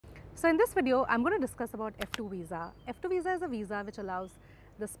So in this video, I'm going to discuss about F2 visa. F2 visa is a visa which allows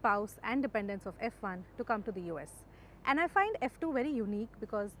the spouse and dependents of F1 to come to the US. And I find F2 very unique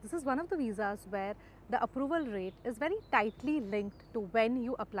because this is one of the visas where the approval rate is very tightly linked to when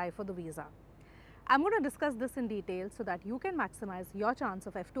you apply for the visa. I'm going to discuss this in detail so that you can maximize your chance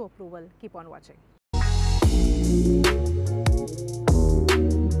of F2 approval. Keep on watching.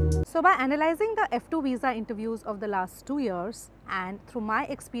 So by analyzing the F2 visa interviews of the last 2 years and through my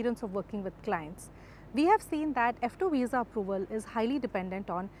experience of working with clients, we have seen that F2 visa approval is highly dependent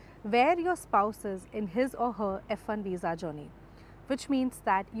on where your spouse is in his or her F1 visa journey, which means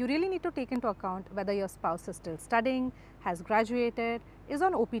that you really need to take into account whether your spouse is still studying, has graduated, is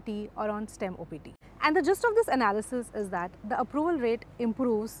on OPT or on STEM OPT. And the gist of this analysis is that the approval rate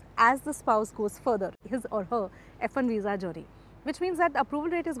improves as the spouse goes further his or her F1 visa journey, which means that the approval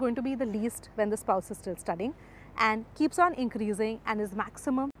rate is going to be the least when the spouse is still studying and keeps on increasing and is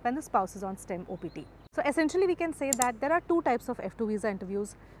maximum when the spouse is on STEM OPT. So essentially we can say that there are two types of F2 visa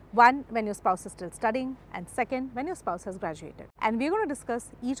interviews, one when your spouse is still studying and second when your spouse has graduated. And we are going to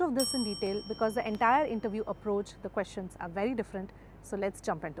discuss each of this in detail because the entire interview approach, the questions are very different. So let's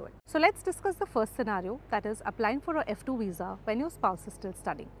jump into it. So let's discuss the first scenario, that is applying for a F2 visa when your spouse is still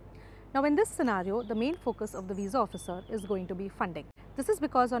studying. Now in this scenario, the main focus of the visa officer is going to be funding. This is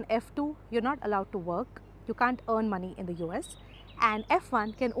because on F2, you're not allowed to work, you can't earn money in the US, and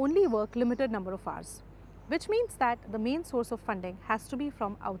F1 can only work limited number of hours, which means that the main source of funding has to be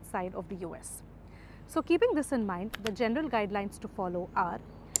from outside of the US. So keeping this in mind, the general guidelines to follow are: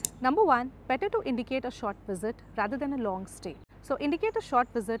 number one, better to indicate a short visit rather than a long stay. So indicate a short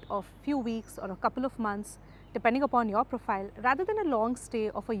visit of few weeks or a couple of months depending upon your profile rather than a long stay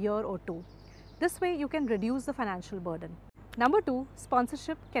of a year or two. This way you can reduce the financial burden. Number two,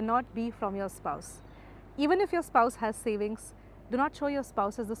 sponsorship cannot be from your spouse. Even if your spouse has savings, do not show your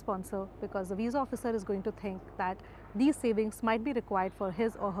spouse as the sponsor because the visa officer is going to think that these savings might be required for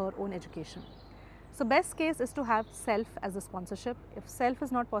his or her own education. So best case is to have self as a sponsorship. If self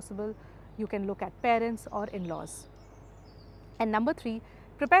is not possible, you can look at parents or in-laws. And number three,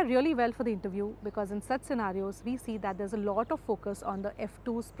 prepare really well for the interview because in such scenarios, we see that there's a lot of focus on the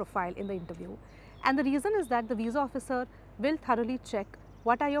F2's profile in the interview. And the reason is that the visa officer will thoroughly check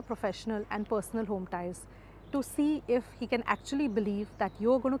what are your professional and personal home ties to see if he can actually believe that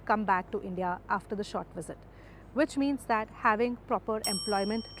you're going to come back to India after the short visit, which means that having proper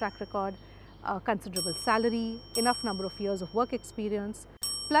employment track record, considerable salary, enough number of years of work experience,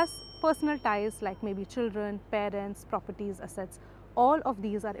 plus personal ties like maybe children, parents, properties, assets, all of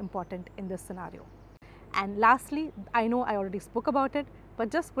these are important in this scenario. And lastly, I know I already spoke about it,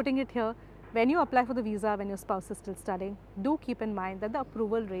 but just putting it here, when you apply for the visa when your spouse is still studying, do keep in mind that the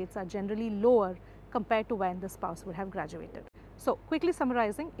approval rates are generally lower compared to when the spouse would have graduated. So quickly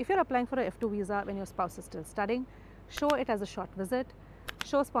summarizing, if you're applying for a F2 visa when your spouse is still studying, show it as a short visit,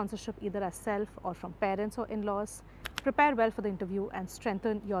 show sponsorship either as self or from parents or in-laws, prepare well for the interview and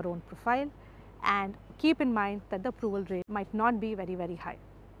strengthen your own profile, and keep in mind that the approval rate might not be very, very high.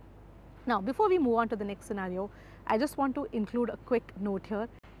 Now, before we move on to the next scenario, I just want to include a quick note here.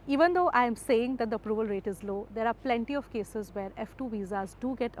 Even though I am saying that the approval rate is low, there are plenty of cases where F2 visas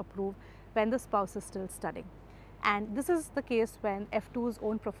do get approved when the spouse is still studying. And this is the case when F2's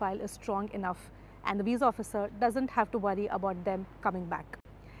own profile is strong enough and the visa officer doesn't have to worry about them coming back.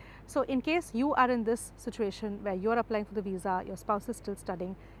 So in case you are in this situation where you're applying for the visa, your spouse is still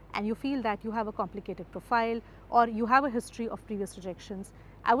studying, and you feel that you have a complicated profile or you have a history of previous rejections,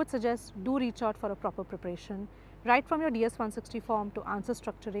 I would suggest do reach out for a proper preparation. Right from your DS-160 form to answer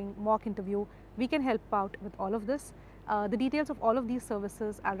structuring, mock interview, we can help out with all of this. The details of all of these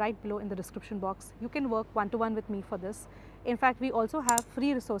services are right below in the description box. You can work one-to-one with me for this. In fact, we also have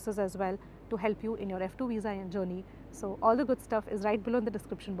free resources as well to help you in your F2 visa journey. So all the good stuff is right below in the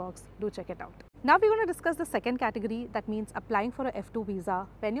description box. Do check it out. Now we're going to discuss the second category, that means applying for a F2 visa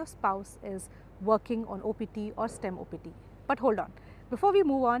when your spouse is working on OPT or STEM OPT. But hold on, before we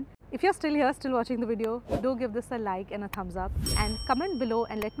move on, if you're still here, still watching the video, do give this a like and a thumbs up and comment below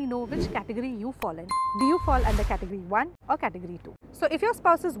and let me know which category you fall in. Do you fall under category 1 or category 2? So if your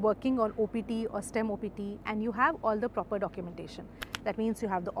spouse is working on OPT or STEM OPT and you have all the proper documentation, that means you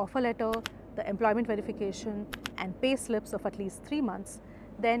have the offer letter, the employment verification and pay slips of at least 3 months,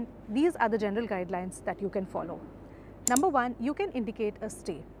 then these are the general guidelines that you can follow. Number one, you can indicate a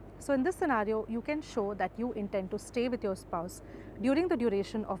stay. So in this scenario, you can show that you intend to stay with your spouse during the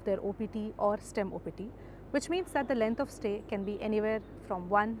duration of their OPT or STEM OPT, which means that the length of stay can be anywhere from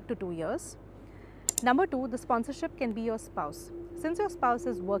 1 to 2 years. Number two, the sponsorship can be your spouse. Since your spouse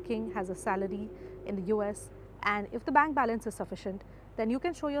is working, has a salary in the US, and if the bank balance is sufficient, then you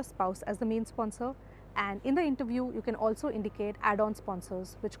can show your spouse as the main sponsor, and in the interview you can also indicate add-on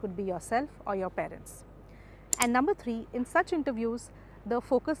sponsors, which could be yourself or your parents. And number 3, in such interviews, the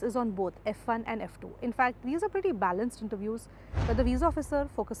focus is on both F1 and F2. In fact, these are pretty balanced interviews, but the visa officer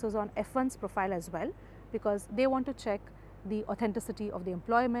focuses on F1's profile as well, because they want to check the authenticity of the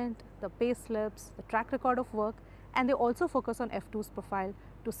employment, the pay slips, the track record of work, and they also focus on F2's profile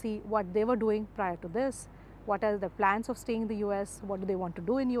to see what they were doing prior to this, what are the plans of staying in the US, what do they want to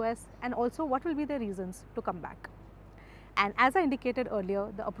do in US, and also what will be their reasons to come back. And as I indicated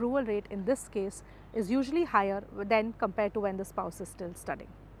earlier, the approval rate in this case is usually higher than compared to when the spouse is still studying.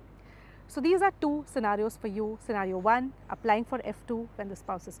 So these are 2 scenarios for you. Scenario 1, applying for F2 when the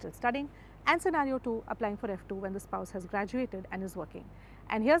spouse is still studying, and scenario 2, applying for F2 when the spouse has graduated and is working.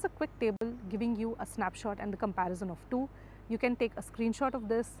 And here's a quick table giving you a snapshot and the comparison of 2. You can take a screenshot of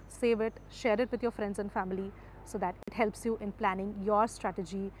this, save it, share it with your friends and family, so that it helps you in planning your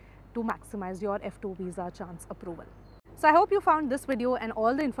strategy to maximize your F2 visa chance approval. So I hope you found this video and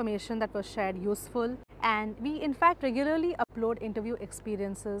all the information that was shared useful, and we in fact regularly upload interview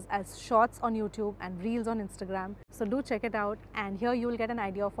experiences as shorts on YouTube and reels on Instagram. So do check it out, and here you will get an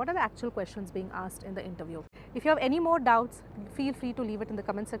idea of what are the actual questions being asked in the interview. If you have any more doubts, feel free to leave it in the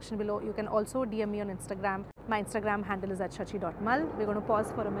comment section below. You can also DM me on Instagram. My Instagram handle is @shachi.mal. We're going to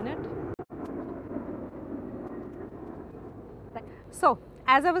pause for a minute. So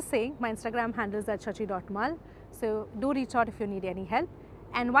as I was saying, my Instagram handle is @shachi.mal. So do reach out if you need any help.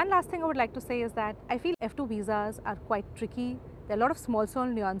 And one last thing I would like to say is that I feel F2 visas are quite tricky. There are a lot of small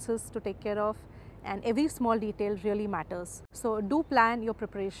nuances to take care of, and every small detail really matters. So do plan your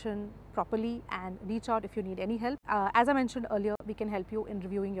preparation properly and reach out if you need any help. As I mentioned earlier, we can help you in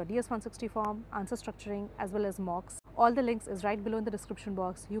reviewing your DS-160 form, answer structuring, as well as mocks. All the links is right below in the description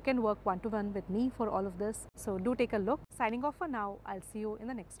box. You can work one-to-one with me for all of this. So do take a look. Signing off for now. I'll see you in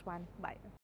the next one. Bye.